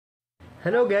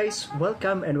Hello guys!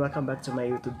 Welcome and welcome back to my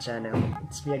YouTube channel.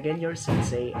 It's me again, your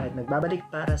sensei, at nagbabalik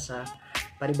para sa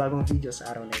panibagong video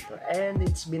sa araw na ito. And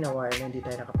it's been a while na hindi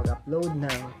tayo nakapag-upload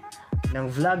ng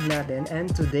vlog natin, and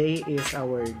today is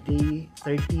our day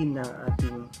 13 ng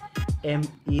ating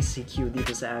MECQ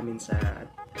dito sa amin sa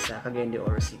Cagayan de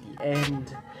Oro City. And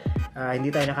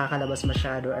hindi tayo nakakalabas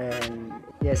masyado, and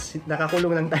yes,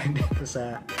 nakakulong lang tayo dito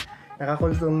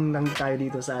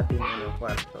sa ating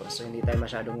kwarto. So hindi tayo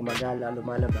masyadong gumagala,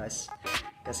 lumalabas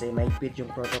kasi mahigpit yung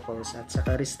protocols at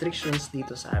saka restrictions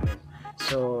dito sa amin.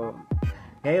 So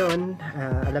ngayon,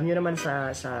 alam nyo naman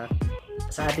sa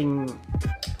ating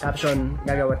caption,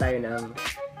 gagawa tayo ng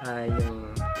yung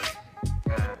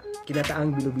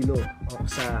Ginataang Bilo o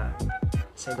sa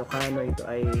Ilocano ito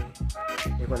ay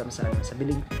hindi ko alam sa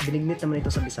Binignit naman ito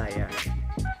sa Bisaya.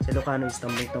 Sa Ilocano is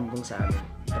tambong-tambong sa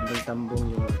amin.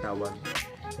 Tambong-tambong yung tawag.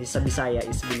 Sa Bisaya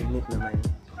is binignit naman.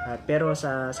 Pero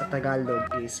sa Tagalog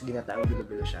is Ginataang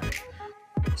Bilo siya.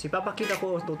 So ipapakita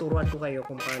ko, tuturuan ko kayo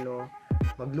kung paano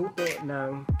magluto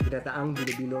ng Ginataang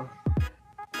Bilo.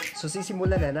 So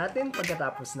sisimulan na natin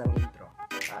pagkatapos ng intro.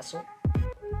 Pasok!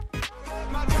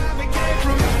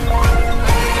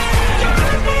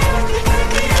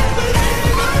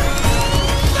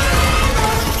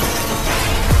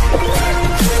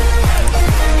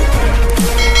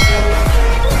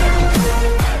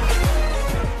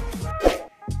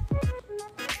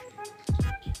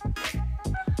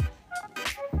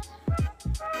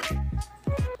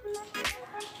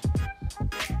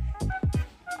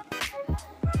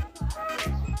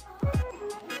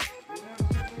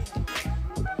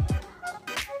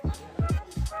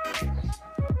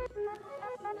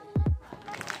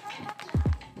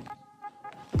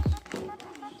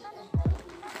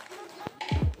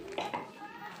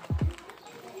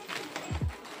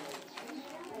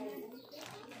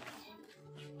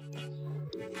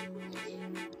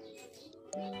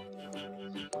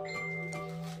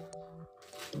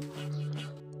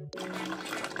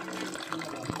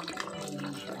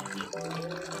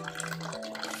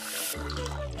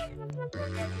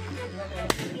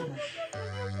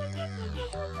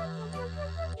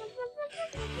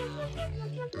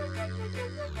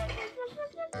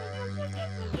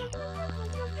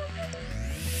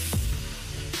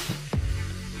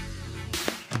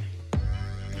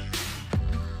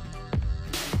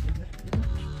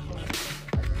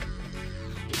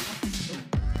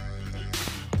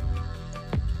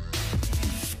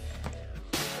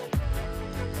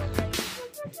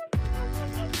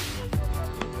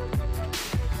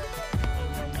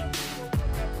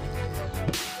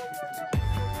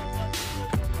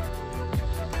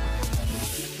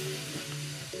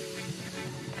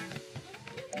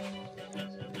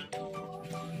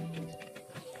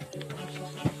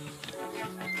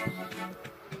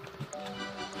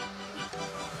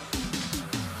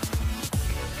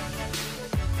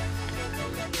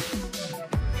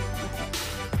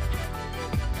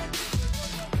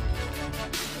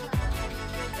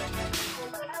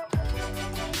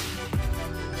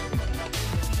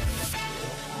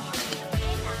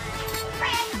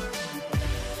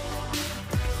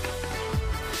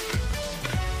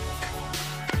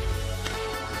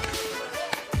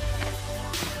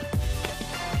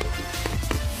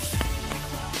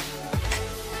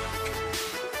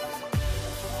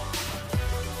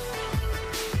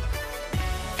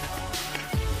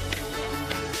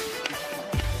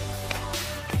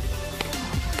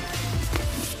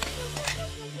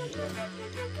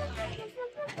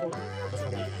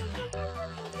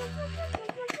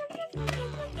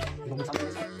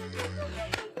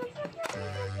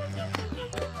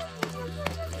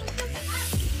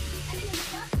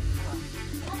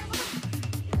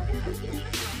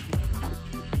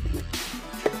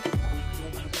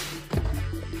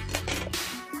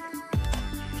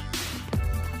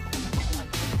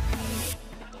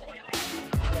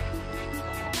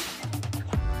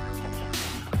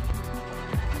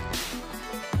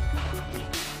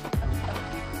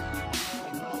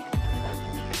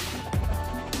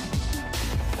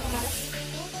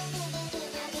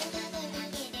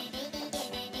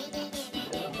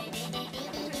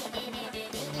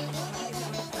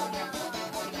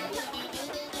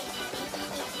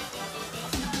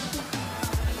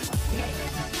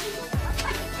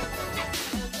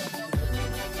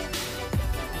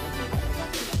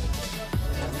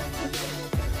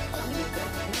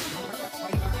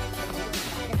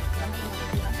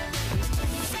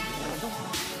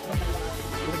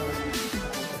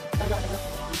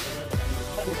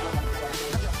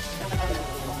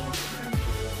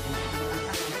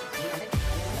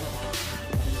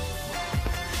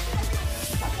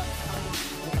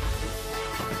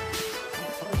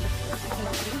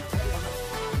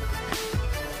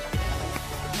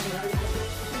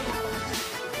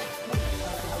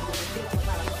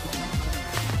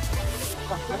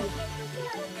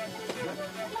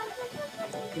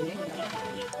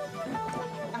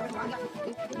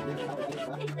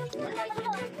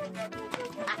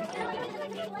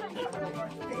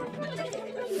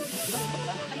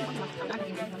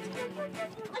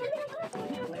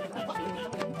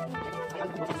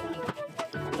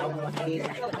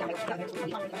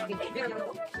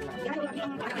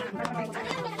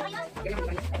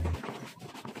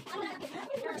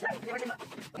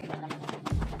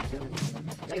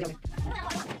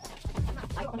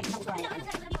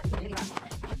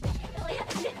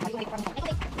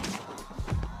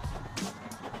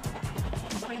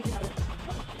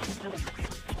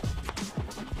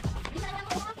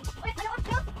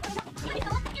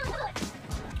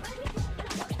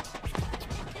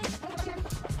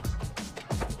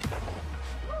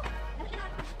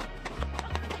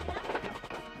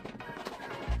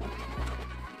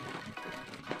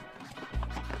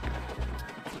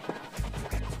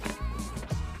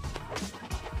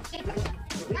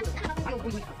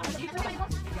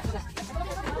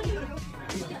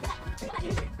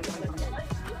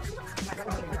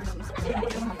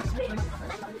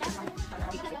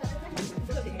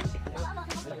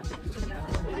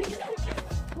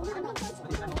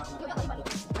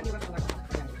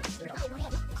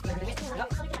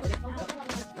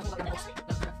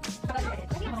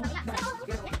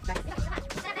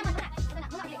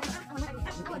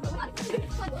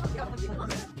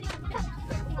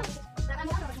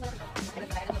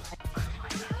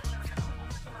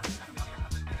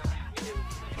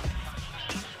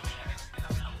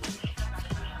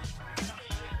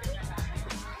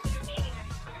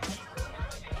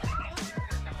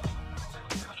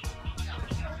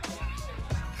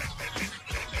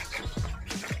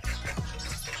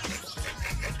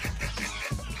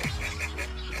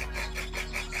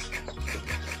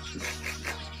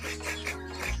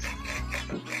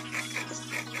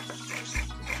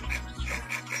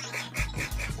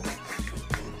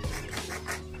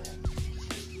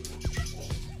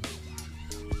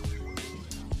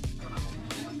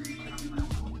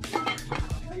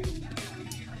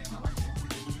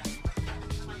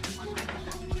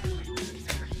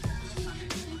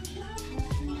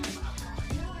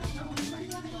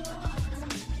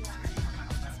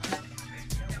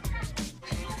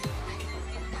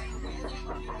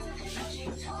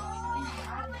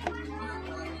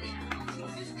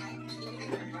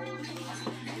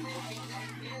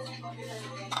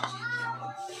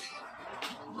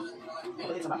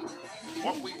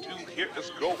 What we do here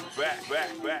is go back.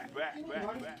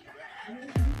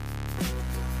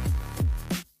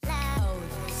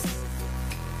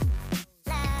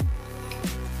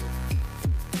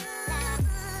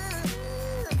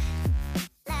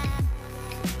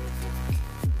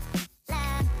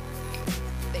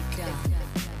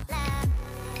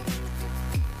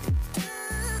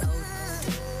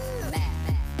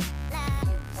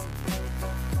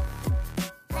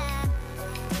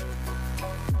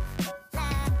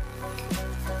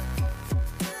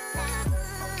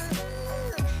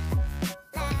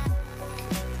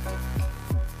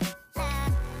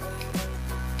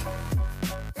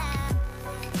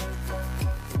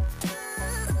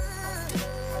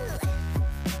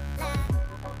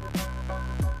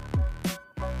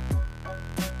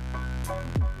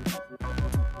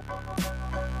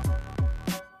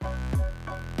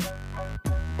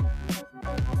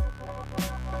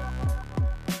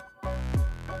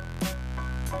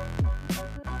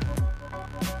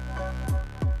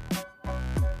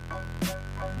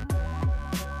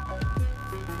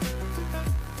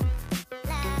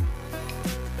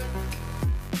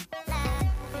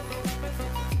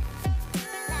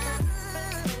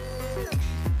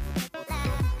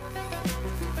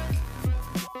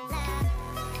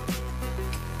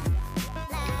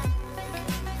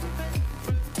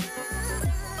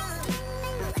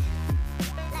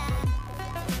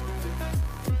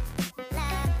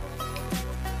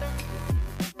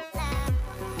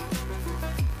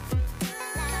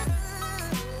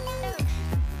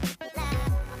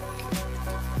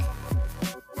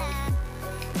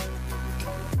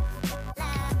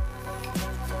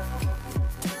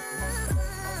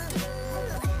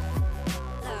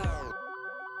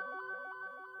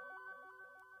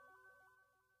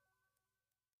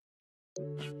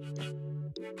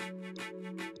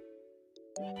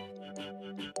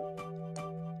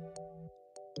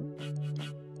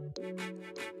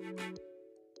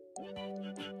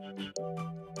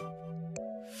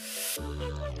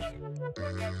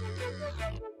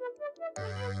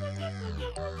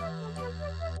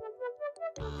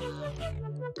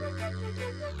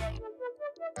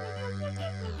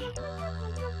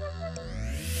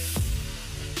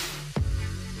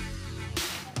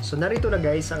 So narito na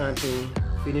guys ang ating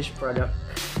finished product.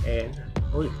 And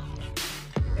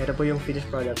ito po yung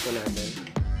finished product po natin.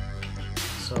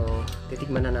 So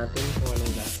titikman na natin kung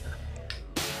anong lasa.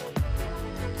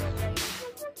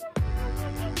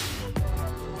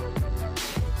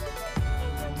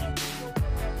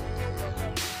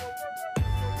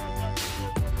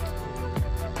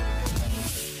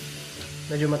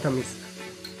 Medyo matamis.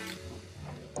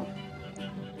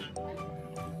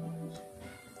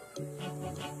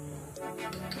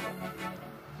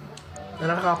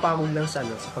 Nakakapagod lang sa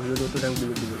pagluluto ng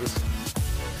bilo-bilo is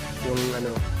yung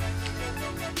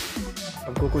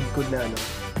pagkukudkud na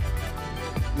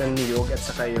ng niyog at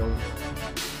saka yung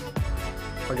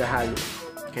paghahalo.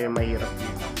 Kaya mahirap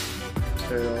dito.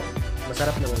 Pero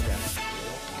masarap naman yan.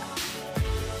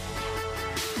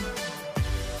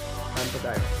 Kanto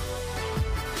tayo.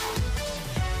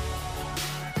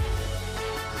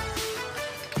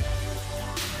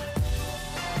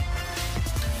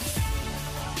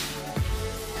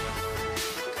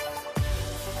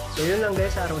 So yun lang guys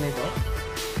sa araw na ito.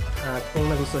 At kung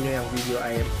nagustuhan nyo yung video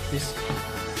ay please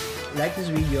like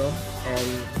this video, and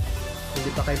kung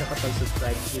hindi pa kayo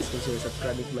nakapag-subscribe, please consider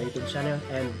subscribing to my YouTube channel,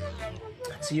 and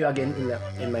see you again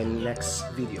in my next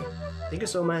video. Thank you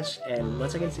so much, and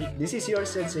once again, this is your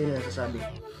sensei na nagsasabi,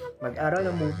 mag-aral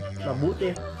ng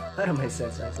mabuti para may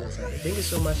sense ang sensei. Thank you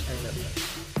so much, I love you.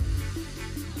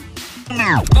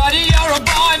 Buddy, you're a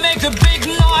boy, make a big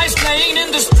noise, playing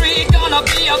in the street, gonna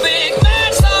be a big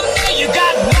man someday. You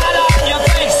got matter.